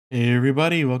Hey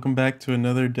everybody, welcome back to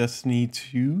another Destiny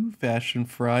 2 Fashion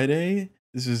Friday.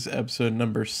 This is episode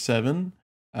number 7.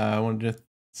 I wanted to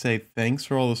say thanks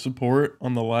for all the support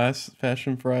on the last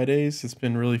Fashion Fridays. It's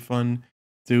been really fun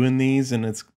doing these, and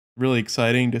it's really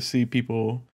exciting to see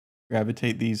people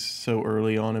gravitate these so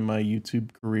early on in my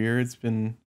YouTube career. It's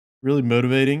been really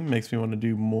motivating, makes me want to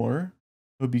do more.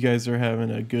 Hope you guys are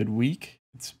having a good week.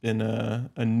 It's been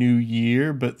a new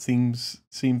year, but seems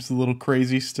a little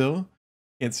crazy still.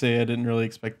 Can't say I didn't really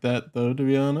expect that though, to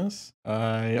be honest.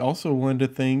 I also wanted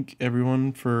to thank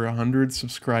everyone for 100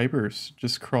 subscribers.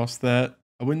 Just crossed that.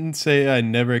 I wouldn't say I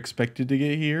never expected to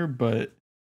get here, but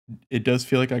it does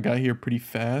feel like I got here pretty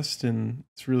fast, and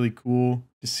it's really cool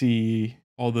to see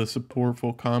all the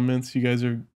supportful comments you guys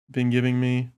have been giving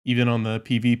me, even on the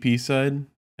PvP side.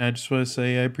 I just want to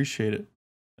say I appreciate it.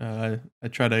 I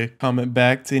try to comment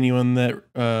back to anyone that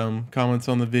comments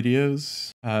on the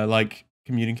videos. Like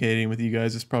communicating with you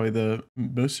guys is probably the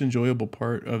most enjoyable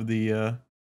part of the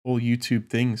whole YouTube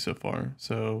thing so far.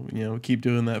 So, keep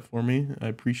doing that for me. I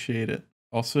appreciate it.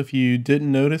 Also, if you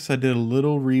didn't notice, I did a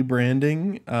little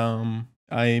rebranding.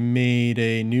 I made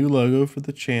a new logo for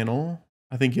the channel.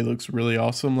 I think it looks really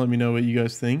awesome. Let me know what you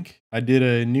guys think. I did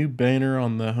a new banner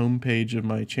on the homepage of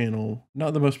my channel.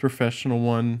 Not the most professional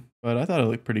one, but I thought it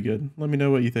looked pretty good. Let me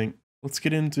know what you think. Let's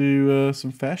get into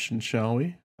some fashion, shall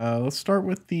we? Let's start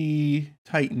with the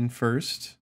Titan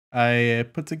first. I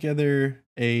put together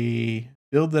a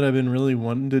build that I've been really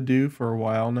wanting to do for a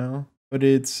while now, but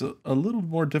it's a little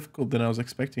more difficult than I was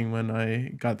expecting when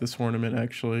I got this ornament,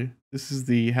 actually. This is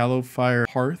the Hallow Fire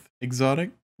Hearth exotic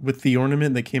with the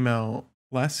ornament that came out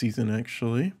last season,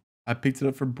 actually. I picked it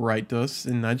up for Bright Dust,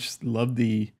 and I just love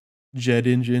the jet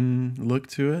engine look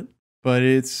to it, but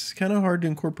it's kind of hard to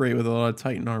incorporate with a lot of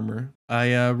Titan armor.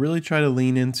 I really try to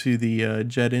lean into the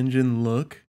jet engine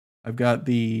look. I've got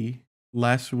the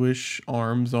Last Wish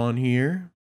arms on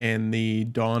here and the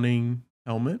Dawning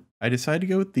helmet. I decided to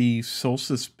go with the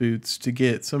Solstice boots to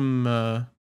get some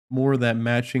more of that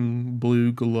matching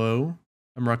blue glow.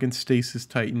 I'm rocking Stasis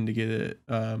Titan to get it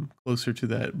closer to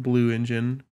that blue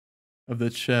engine of the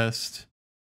chest.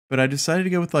 But I decided to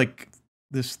go with like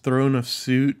this Throne of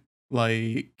Suit,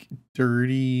 like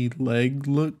dirty leg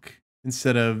look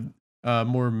instead of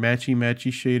more matchy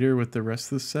shader with the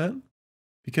rest of the set,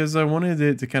 because I wanted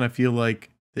it to kind of feel like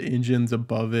the engine's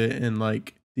above it, and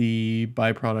like the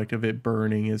byproduct of it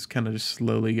burning is kind of just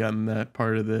slowly gotten that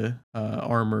part of the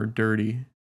armor dirty.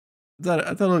 I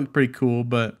thought it looked pretty cool,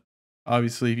 but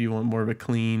obviously if you want more of a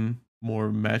clean, more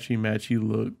matchy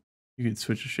look, you could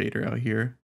switch a shader out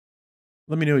here.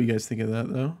 Let me know what you guys think of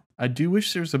that though. I do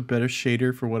wish there was a better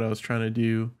shader for what I was trying to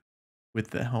do with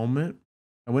the helmet.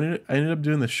 I ended up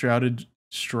doing the Shrouded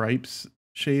Stripes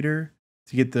shader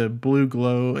to get the blue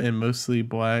glow and mostly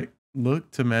black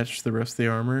look to match the rest of the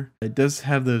armor. It does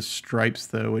have those stripes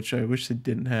though, which I wish it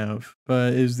didn't have,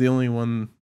 but it was the only one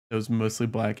that was mostly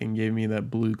black and gave me that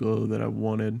blue glow that I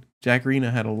wanted. Jack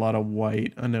Arena had a lot of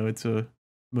white. I know it's a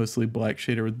mostly black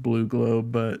shader with blue glow,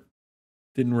 but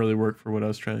didn't really work for what I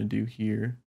was trying to do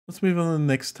here. Let's move on to the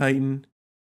next Titan.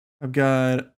 I've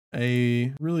got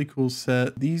a really cool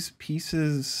set. These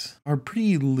pieces are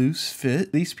pretty loose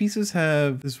fit. These pieces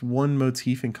have this one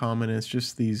motif in common. It's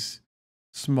just these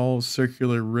small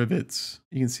circular rivets.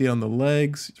 You can see it on the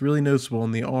legs. It's really noticeable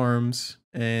on the arms.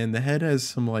 And the head has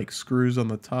some like screws on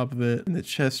the top of it. And the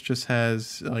chest just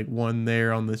has like one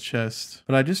there on the chest.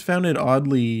 But I just found it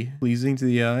oddly pleasing to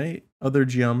the eye. Other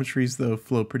geometries though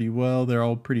flow pretty well. They're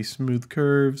all pretty smooth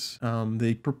curves.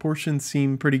 The proportions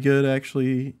seem pretty good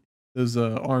actually. Those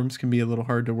arms can be a little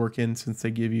hard to work in since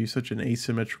they give you such an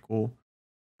asymmetrical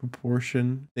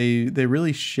proportion. They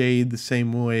really shade the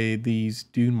same way these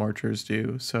Dune Marchers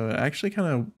do. So it actually kind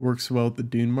of works well with the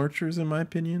Dune Marchers in my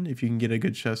opinion, if you can get a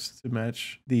good chest to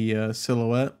match the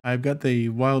silhouette. I've got the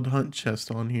Wild Hunt chest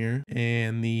on here,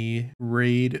 and the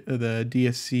Raid, the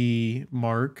DSC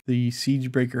Mark, the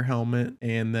Siegebreaker helmet,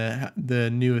 and the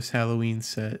newest Halloween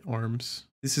set arms.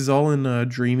 This is all in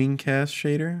Dreaming Cast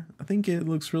shader. I think it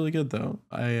looks really good though.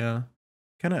 I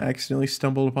kind of accidentally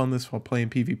stumbled upon this while playing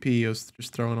PvP. I was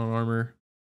just throwing on armor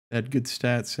that had good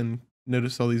stats and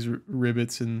noticed all these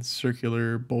rivets and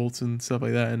circular bolts and stuff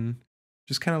like that, and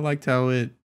just kind of liked how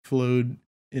it flowed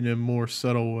in a more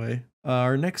subtle way.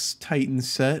 Our next Titan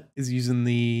set is using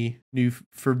the new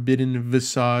Forbidden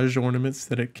Visage ornaments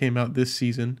that it came out this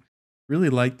season. Really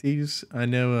like these. I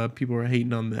know people are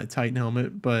hating on the Titan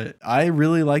helmet, but I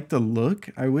really like the look.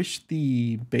 I wish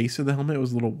the base of the helmet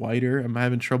was a little wider. I'm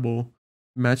having trouble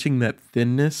matching that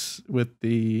thinness with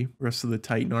the rest of the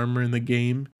Titan armor in the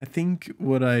game. I think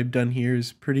what I've done here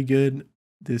is pretty good.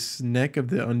 this neck of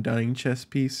the Undying chest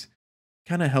piece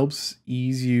kind of helps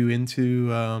ease you into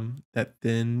that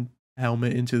thin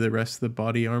helmet into the rest of the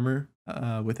body armor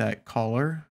with that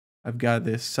collar. I've got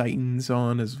the sightings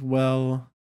on as well,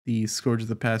 the Scourge of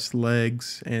the Past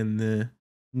legs, and the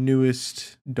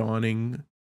newest Dawning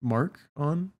mark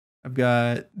on. I've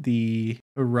got the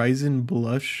Horizon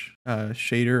Blush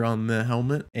shader on the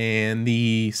helmet and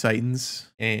the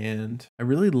sightings, and I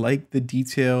really like the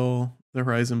detail the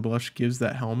Horizon Blush gives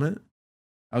that helmet.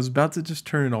 I was about to just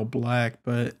turn it all black,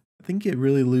 but I think it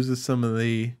really loses some of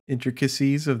the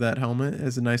intricacies of that helmet. It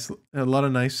has a lot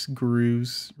of nice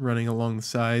grooves running along the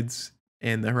sides,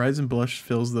 and the Horizon Blush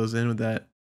fills those in with that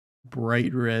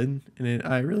bright red, and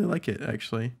I really like it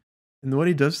actually. And what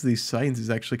he does to these signs is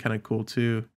actually kind of cool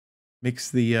too.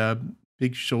 Makes the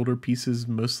big shoulder pieces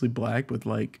mostly black with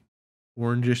like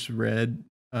orangish red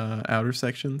outer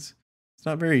sections. It's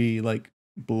not very like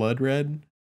blood red,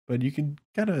 but you can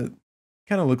kind of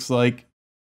looks like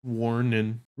worn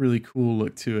and really cool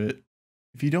look to it.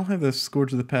 If you don't have the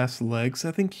Scourge of the Past legs,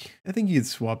 I think you'd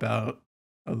swap out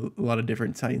a lot of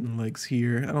different Titan legs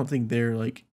here. I don't think they're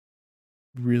like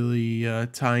really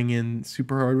tying in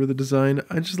super hard with the design.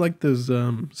 I just like those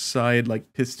side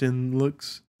like piston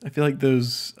looks. I feel like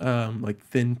those like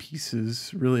thin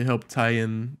pieces really help tie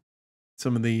in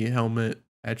some of the helmet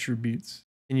attributes.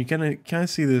 And you kind of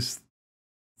see this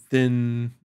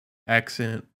thin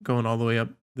accent going all the way up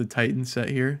the Titan set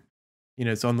here. You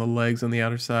know, it's on the legs on the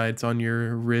outer side, it's on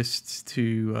your wrists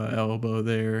to elbow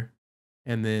there,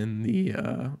 and then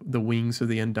the wings of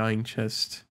the Undying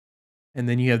chest. And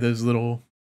then you have those little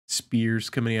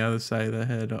spears coming out of the side of the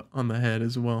head on the head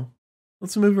as well.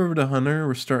 Let's move over to Hunter.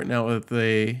 We're starting out with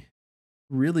a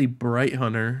really bright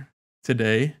Hunter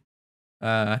today.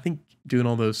 I think doing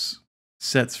all those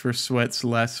sets for sweats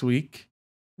last week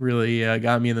really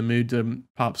got me in the mood to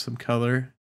pop some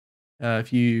color.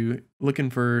 If you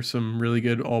looking for some really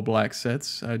good all black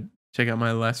sets, check out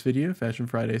my last video, Fashion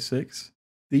Friday 6.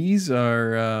 These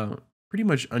are pretty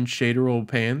much unshaderable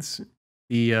pants.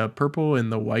 The purple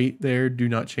and the white there do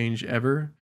not change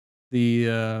ever.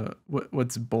 The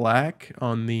what's black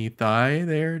on the thigh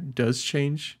there does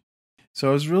change. So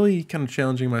I was really kind of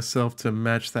challenging myself to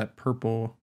match that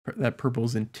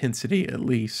purple's intensity at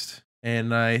least.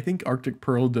 And I think Arctic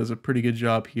Pearl does a pretty good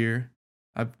job here.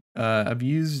 I've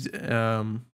used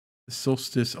the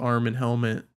Solstice arm and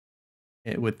helmet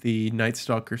with the Night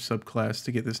Stalker subclass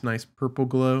to get this nice purple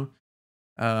glow.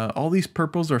 All these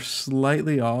purples are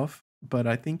slightly off, but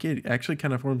I think it actually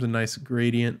kind of forms a nice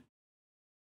gradient.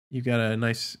 You've got a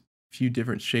nice few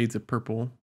different shades of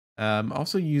purple.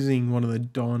 Also using one of the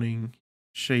Dawning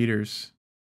shaders.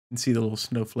 You can see the little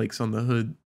snowflakes on the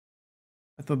hood.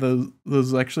 I thought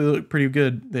those actually look pretty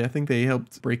good. I think they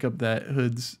helped break up that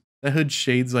hood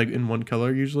shades like in one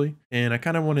color usually, and I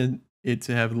kind of wanted it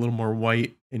to have a little more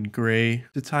white and gray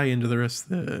to tie into the rest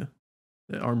of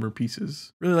the armor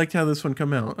pieces. Really liked how this one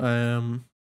come out.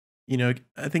 You know,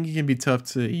 I think it can be tough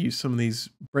to use some of these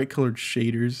bright colored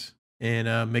shaders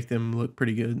and make them look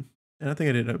pretty good. And I think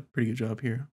I did a pretty good job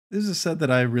here. This is a set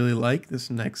that I really like, this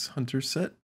next Hunter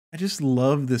set. I just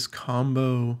love this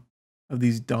combo of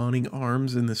these Dawning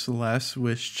arms and this Last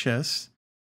Wish chest.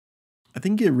 I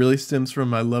think it really stems from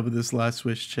my love of this Last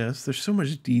Wish chest. There's so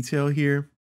much detail here.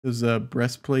 Those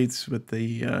breastplates with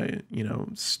the, you know,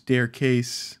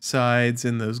 staircase sides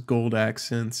and those gold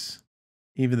accents.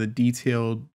 Even the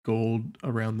detailed gold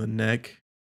around the neck.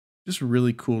 Just a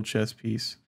really cool chest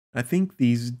piece. I think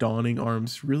these Dawning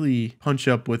arms really punch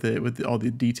up with it, with all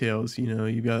the details. You know,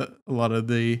 you got a lot of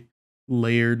the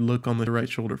layered look on the right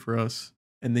shoulder for us.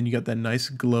 And then you got that nice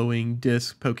glowing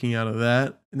disc poking out of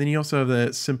that. And then you also have that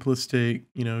simplistic,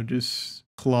 you know, just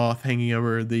cloth hanging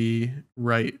over the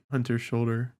right Hunter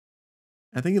shoulder.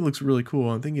 I think it looks really cool.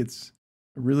 I think it's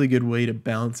a really good way to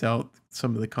balance out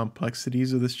some of the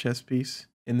complexities of this chest piece.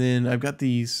 And then I've got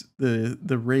the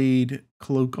Raid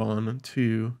cloak on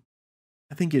too.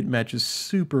 I think it matches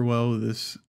super well with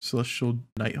this Celestial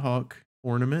Nighthawk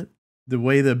ornament. The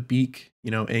way the beak,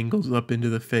 you know, angles up into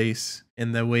the face,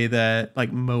 and the way that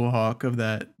like mohawk of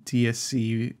that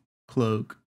DSC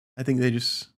cloak, I think they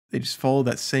just follow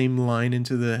that same line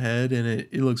into the head, and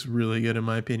it looks really good in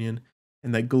my opinion.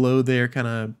 And that glow there kind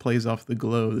of plays off the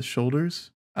glow of the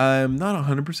shoulders. I'm not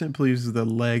 100% pleased with the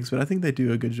legs, but I think they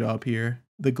do a good job here.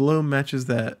 The glow matches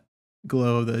that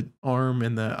glow of the arm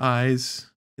and the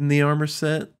eyes in the armor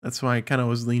set. That's why I kind of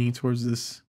was leaning towards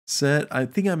this set. I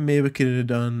think I maybe could have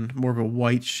done more of a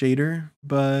white shader,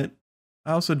 but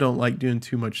I also don't like doing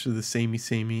too much of the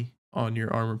samey on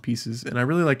your armor pieces. And I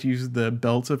really like to use the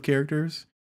belts of characters.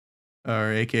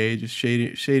 or aka just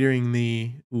shading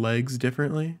the legs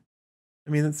differently.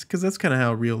 I mean, that's because that's kind of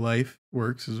how real life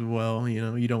works as well. You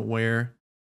know, you don't wear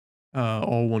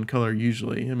all one color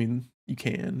usually. I mean, you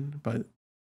can, but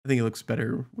I think it looks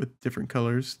better with different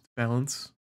colors to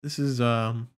balance. This is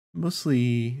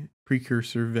mostly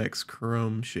precursor Vex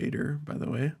Chrome shader, by the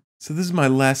way. So this is my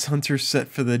last hunter set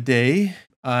for the day.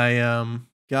 I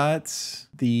got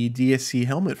the DSC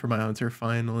helmet for my hunter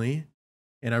finally,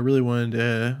 and I really wanted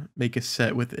to make a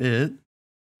set with it.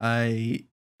 I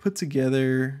put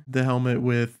together the helmet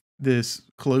with this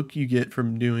cloak you get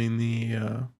from doing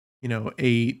the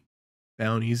 8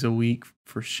 bounties a week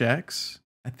for Shex.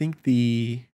 I think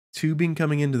the tubing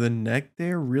coming into the neck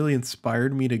there really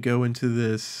inspired me to go into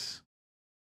this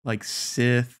like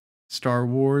Sith Star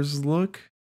Wars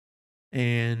look,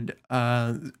 and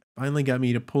finally got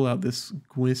me to pull out this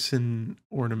Gwison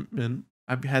ornament.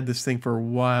 I've had this thing for a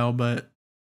while, but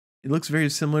it looks very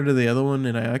similar to the other one,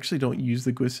 and I actually don't use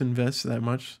the Gwison vest that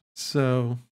much,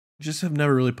 so just have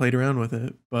never really played around with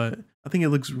it, but I think it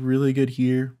looks really good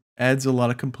here. Adds a lot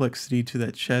of complexity to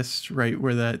that chest right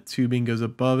where that tubing goes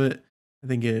above it. I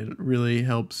think it really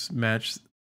helps match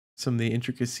some of the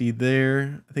intricacy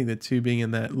there. I think the tubing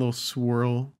and that little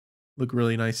swirl look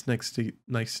really nice next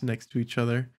to each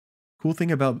other. Cool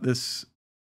thing about this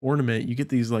ornament, you get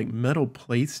these like metal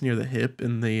plates near the hip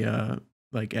and the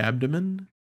like abdomen.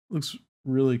 Looks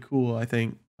really cool, I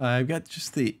think. I've got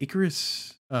just the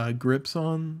Icarus grips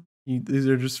on. These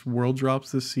are just world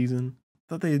drops this season.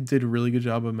 Thought they did a really good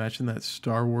job of matching that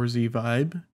Star Wars-y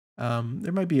vibe.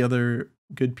 There might be other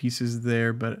good pieces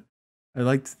there, but I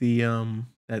liked the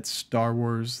that Star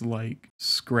Wars like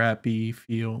scrappy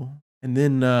feel. And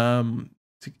then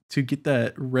to get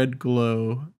that red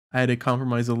glow, I had to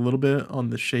compromise a little bit on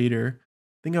the shader.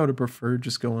 I think I would have preferred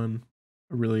just going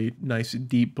a really nice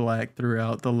deep black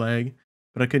throughout the leg,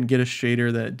 but I couldn't get a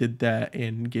shader that did that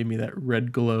and gave me that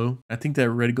red glow. I think that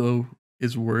red glow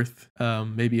is worth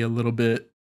maybe a little bit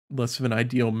less of an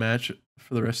ideal match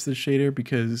for the rest of the shader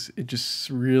because it just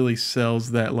really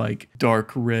sells that like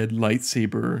dark red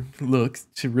lightsaber look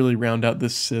to really round out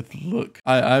this Sith look.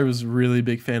 I was a really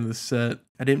big fan of the set.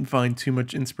 I didn't find too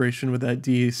much inspiration with that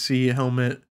DAC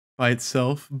helmet by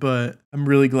itself, but I'm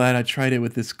really glad I tried it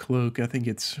with this cloak. I think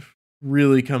it's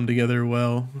really come together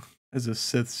well as a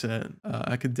Sith set.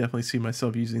 I could definitely see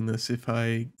myself using this if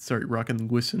I start rocking the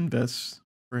Gwison vests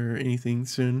for anything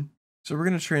soon. So we're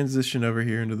going to transition over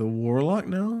here into the Warlock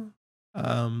now.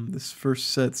 This first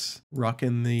set's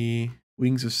rocking the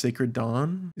Wings of Sacred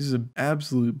Dawn. This is an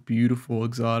absolute beautiful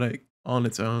exotic on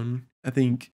its own. I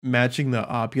think matching the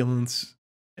opulence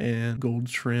and gold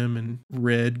trim and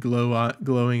red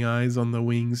glowing eyes on the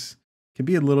wings can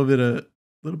be a little bit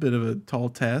of a tall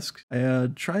task. I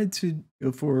tried to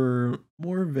go for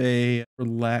more of a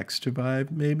relaxed vibe,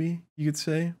 maybe you could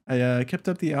say. I kept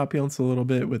up the opulence a little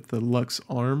bit with the Lux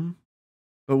arm,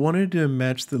 but wanted to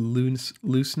match the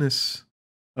looseness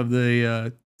of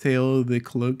the tail of the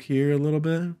cloak here a little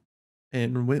bit,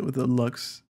 and went with the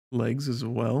Lux legs as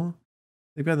well.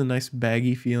 They've got a nice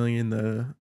baggy feeling in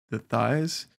the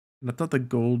thighs, and I thought the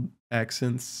gold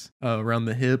accents around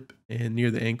the hip and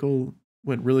near the ankle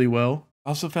went really well.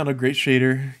 Also found a great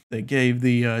shader that gave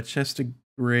the chest a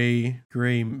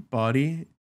gray body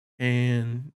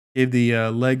and gave the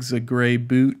legs a gray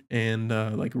boot and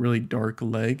like a really dark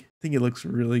leg. I think it looks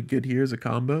really good here as a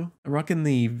combo. I'm rocking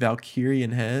the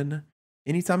Valkyrian head.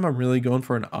 Anytime I'm really going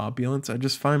for an opulence, I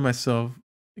just find myself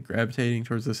gravitating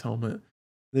towards this helmet.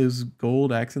 Those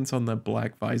gold accents on the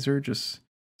black visor, just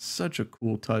such a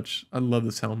cool touch. I love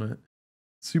this helmet.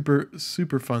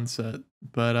 Super fun set.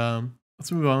 But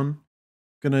let's move on.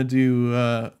 Gonna do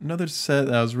another set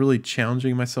that I was really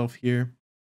challenging myself here.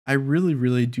 I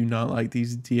really do not like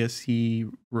these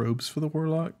DSC robes for the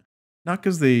Warlock. Not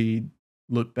because they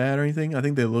look bad or anything. I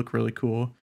think they look really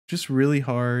cool. Just really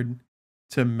hard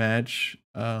to match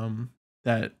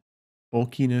that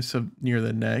bulkiness of near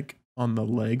the neck on the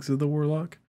legs of the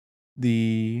Warlock.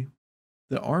 The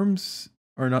arms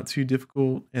are not too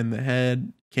difficult, and the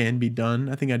head can be done.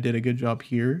 I think I did a good job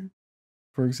here,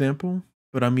 for example.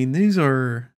 But I mean, these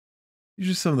are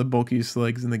some of the bulkiest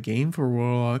legs in the game for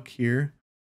Warlock here,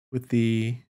 with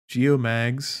the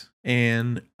Geomags,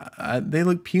 and they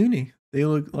look puny. They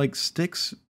look like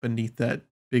sticks beneath that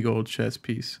big old chest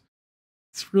piece.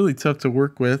 It's really tough to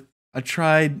work with. I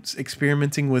tried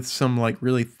experimenting with some like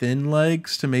really thin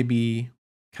legs to maybe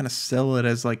kind of sell it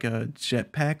as like a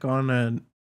jetpack on a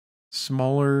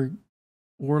smaller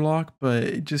Warlock, but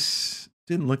it just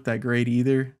didn't look that great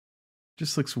either.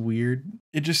 Just looks weird.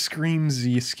 It just screams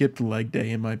you skipped leg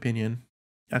day in my opinion.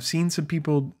 I've seen some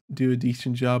people do a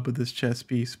decent job with this chest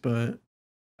piece, but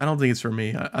I don't think it's for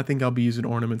me. I think I'll be using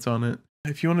ornaments on it.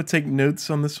 If you want to take notes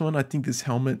on this one, I think this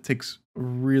helmet takes a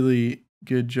really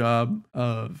good job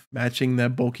of matching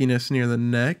that bulkiness near the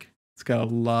neck. It's got a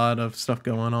lot of stuff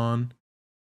going on.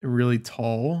 Really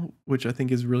tall, which I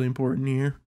think is really important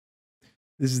here.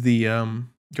 This is the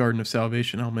Garden of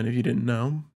Salvation helmet, if you didn't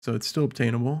know, so it's still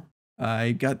obtainable.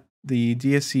 I got the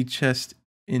DSC chest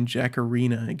in Jack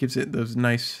Arena. It gives it those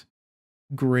nice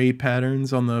gray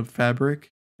patterns on the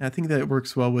fabric. I think that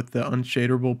works well with the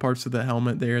unshaderable parts of the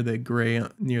helmet there, the gray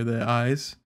near the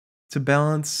eyes. To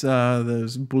balance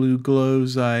those blue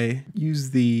glows, I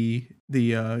use the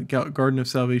Garden of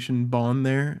Salvation bond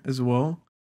there as well.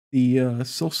 The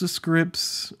Solstice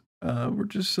grips were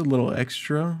just a little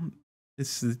extra.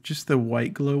 It's just the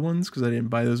white glow ones because I didn't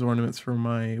buy those ornaments for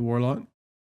my Warlock.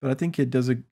 But I think it does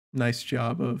a nice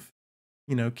job of,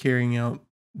 carrying out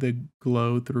the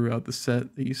glow throughout the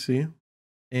set that you see.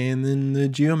 And then the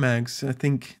Geomags, I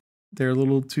think they're a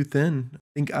little too thin. I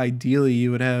think ideally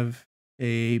you would have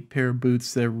a pair of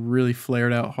boots that really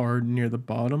flared out hard near the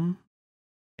bottom.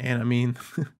 And I mean,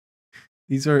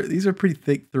 these are pretty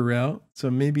thick throughout.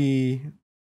 So maybe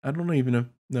I don't even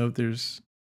know if there's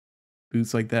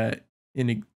boots like that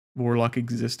in Warlock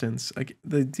existence. Like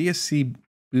the DSC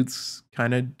boots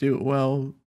kind of do it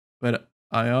well, but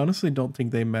I honestly don't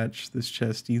think they match this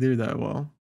chest either that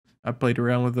well. I played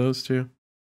around with those too.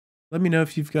 Let me know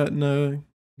if you've gotten a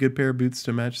good pair of boots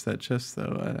to match that chest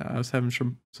though. I was having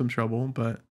some trouble,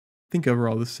 but I think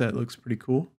overall this set looks pretty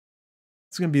cool.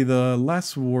 It's going to be the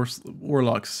last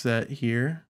Warlock set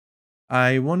here.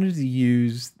 I wanted to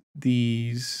use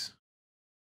these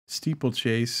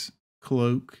steeplechase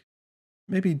cloak.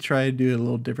 Maybe try to do it a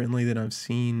little differently than I've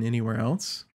seen anywhere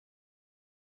else.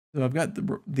 So I've got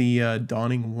the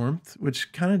Dawning Warmth,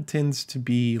 which kind of tends to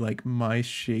be like my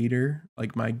shader,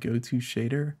 like my go-to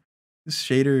shader. This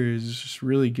shader is just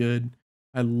really good.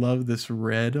 I love this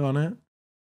red on it.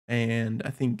 And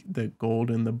I think the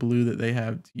gold and the blue that they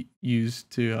have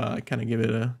used to kind of give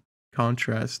it a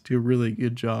contrast do a really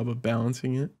good job of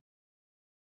balancing it.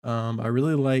 I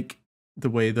really like the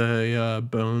way the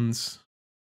bones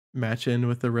match in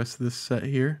with the rest of this set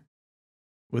here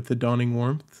with the Dawning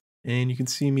Warmth. And you can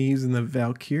see me using the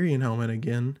Valkyrian helmet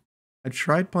again. I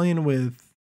tried playing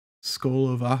with Skull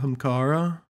of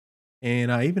Ahamkara,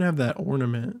 and I even have that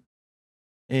ornament.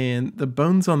 And the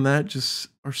bones on that just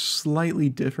are slightly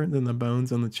different than the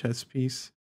bones on the chest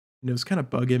piece. And it was kind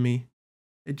of bugging me.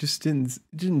 It just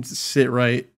didn't sit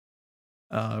right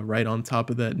right on top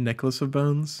of that necklace of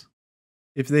bones.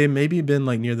 If they had maybe been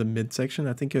like near the midsection,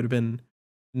 I think it would have been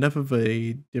enough of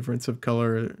a difference of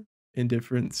color and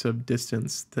difference of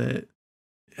distance that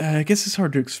I guess it's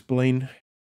hard to explain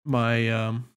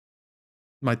my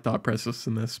my thought process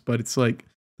in this, but it's like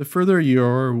the further you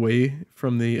are away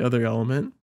from the other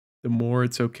element, the more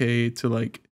it's okay to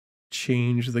like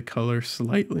change the color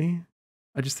slightly.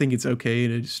 I just think it's okay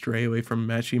to stray away from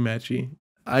matchy.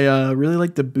 I really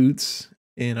like the boots,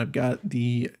 and I've got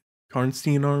the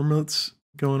Karnstein armlets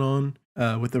going on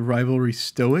with the Rivalry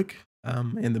Stoic,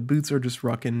 and the boots are just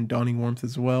rocking Dawning Warmth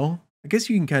as well. I guess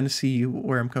you can kind of see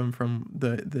where I'm coming from.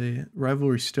 The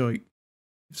Rivalry Stoic,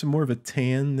 some more of a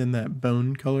tan than that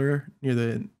bone color near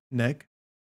the neck.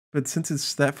 But since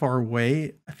it's that far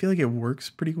away, I feel like it works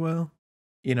pretty well.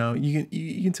 You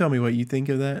can tell me what you think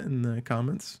of that in the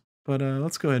comments. But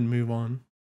let's go ahead and move on.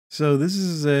 So this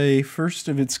is a first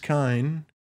of its kind.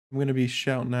 I'm gonna be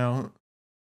shouting out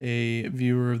a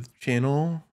viewer of the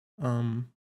channel.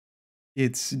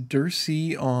 It's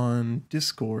Dursey on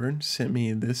Discord sent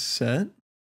me this set.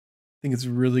 I think it's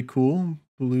really cool.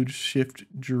 Blue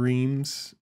Shift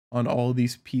Dreams on all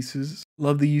these pieces.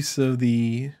 Love the use of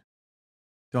the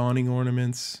Dawning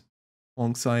ornaments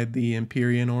alongside the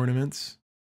Empyrean ornaments.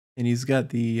 And he's got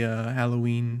the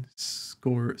Halloween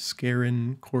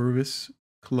Scarin Corvus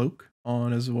cloak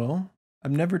on as well.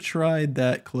 I've never tried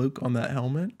that cloak on that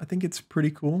helmet. I think it's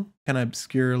pretty cool. Kind of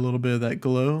obscure a little bit of that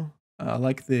glow. I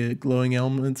like the glowing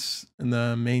elements and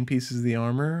the main pieces of the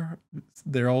armor.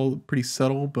 They're all pretty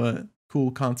subtle, but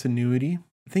cool continuity.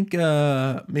 I think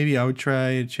maybe I would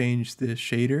try to change the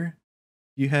shader.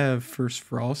 You have First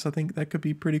Frost. I think that could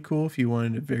be pretty cool if you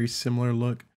wanted a very similar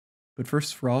look. But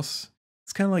First Frost,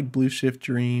 it's kind of like Blue Shift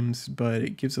Dreams, but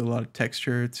it gives a lot of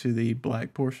texture to the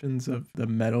black portions of the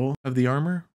metal of the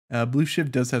armor. Blue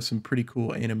Shift does have some pretty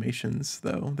cool animations,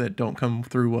 though, that don't come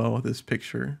through well with this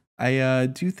picture. I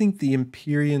do think the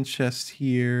Empyrean chest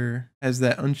here has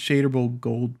that unshadable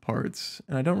gold parts,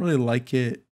 and I don't really like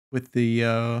it with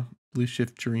the Blue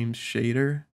Shift Dreams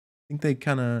shader. I think they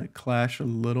kind of clash a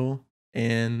little.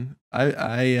 And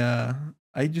I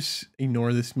just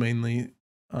ignore this mainly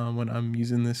when I'm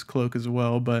using this cloak as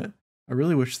well. But I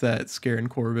really wish that Scare and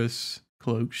Corvus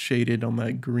cloak shaded on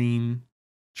that green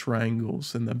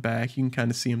triangles in the back. You can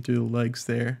kind of see them through the legs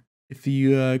there. If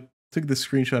you took the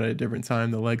screenshot at a different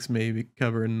time, the legs may be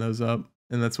covering those up,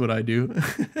 and that's what I do.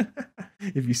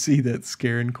 If you see that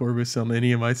Scare and Corvus on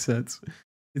any of my sets,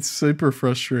 it's super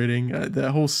frustrating.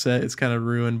 That whole set is kind of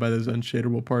ruined by those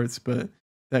unshadable parts, but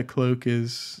that cloak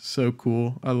is so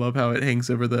cool. I love how it hangs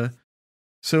over the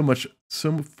so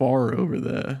far over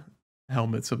the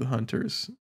helmets of the hunters.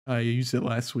 I used it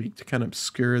last week to kind of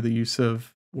obscure the use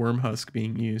of worm husk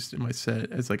being used in my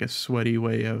set as like a sweaty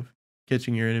way of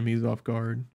catching your enemies off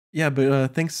guard. Yeah,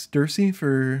 but thanks Dursey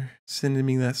for sending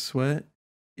me that sweat.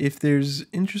 If there's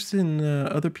interest in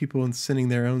other people in sending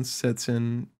their own sets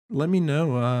in, let me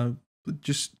know.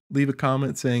 Just leave a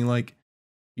comment saying like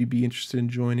you'd be interested in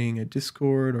joining a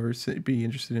Discord or be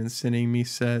interested in sending me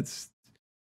sets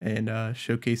and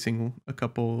showcasing a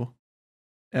couple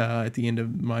at the end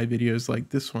of my videos like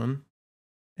this one.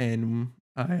 And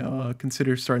I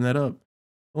consider starting that up.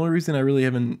 The only reason I really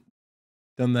haven't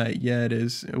done that yet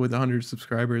is with 100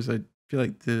 subscribers, I feel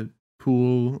like the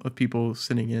pool of people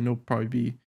sending in will probably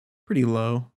be pretty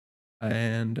low.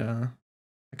 And I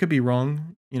could be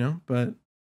wrong, but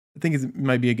I think it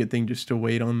might be a good thing just to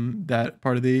wait on that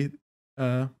part of the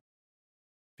uh,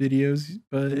 videos.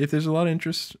 But if there's a lot of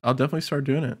interest, I'll definitely start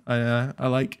doing it. I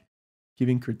like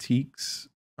giving critiques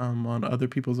on other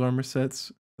people's armor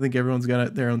sets. I think everyone's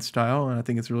got their own style, and I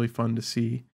think it's really fun to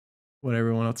see what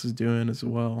everyone else is doing as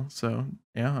well. So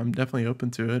yeah, I'm definitely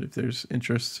open to it if there's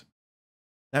interest.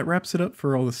 That wraps it up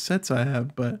for all the sets I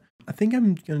have, but I think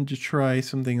I'm going to try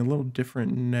something a little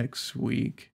different next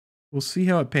week. We'll see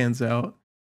how it pans out.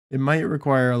 It might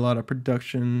require a lot of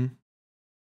production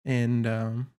and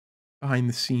behind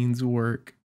the scenes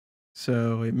work.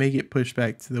 So it may get pushed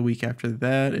back to the week after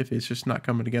that if it's just not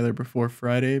coming together before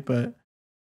Friday. But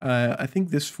I think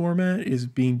this format is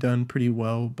being done pretty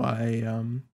well by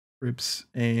Rips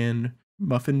and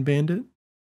Muffin Bandit.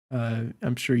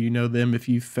 I'm sure you know them if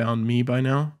you've found me by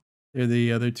now. They're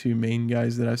the other two main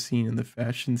guys that I've seen in the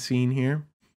fashion scene here,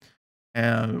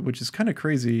 which is kind of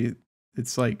crazy.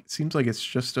 It's like seems like it's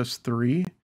just us three.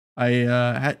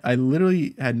 I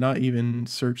literally had not even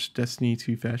searched Destiny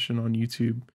 2 fashion on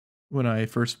YouTube when I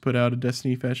first put out a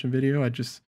Destiny fashion video. I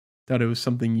just thought it was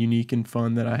something unique and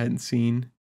fun that I hadn't seen.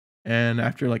 And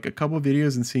after like a couple of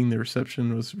videos and seeing the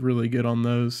reception was really good on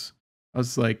those, I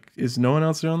was like, is no one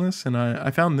else doing this? And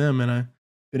I found them and I've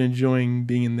been enjoying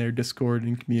being in their Discord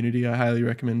and community. I highly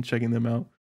recommend checking them out.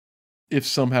 If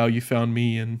somehow you found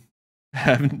me and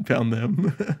haven't found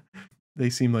them, they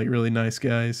seem like really nice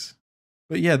guys.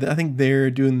 But yeah, I think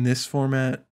they're doing this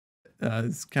format.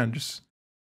 It's kind of just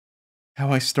how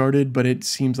I started, but it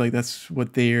seems like that's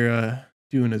what they're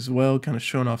doing as well, kind of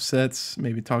showing off sets,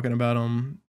 maybe talking about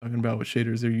them, talking about what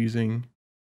shaders they're using,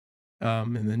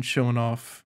 and then showing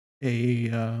off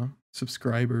a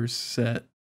subscribers set.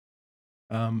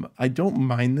 I don't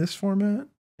mind this format,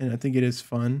 and I think it is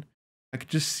fun. I could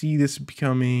just see this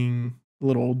becoming a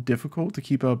little difficult to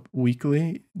keep up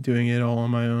weekly, doing it all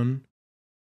on my own.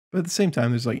 But at the same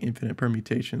time, there's like infinite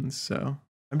permutations. So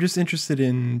I'm just interested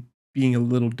in being a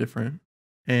little different.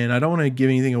 And I don't want to give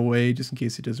anything away just in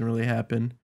case it doesn't really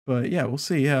happen. But yeah, we'll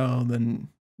see how the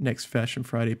next Fashion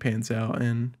Friday pans out.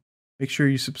 And make sure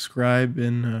you subscribe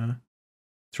and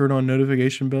turn on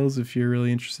notification bells if you're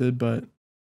really interested. But,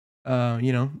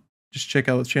 just check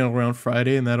out the channel around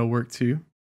Friday and that'll work too.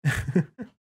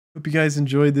 Hope you guys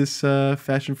enjoyed this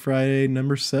Fashion Friday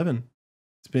number 7.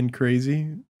 It's been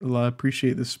crazy. I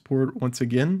appreciate the support once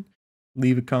again.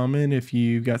 Leave a comment if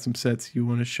you got some sets you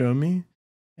want to show me.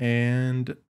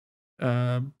 And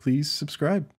please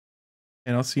subscribe.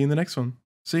 And I'll see you in the next one.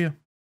 See ya.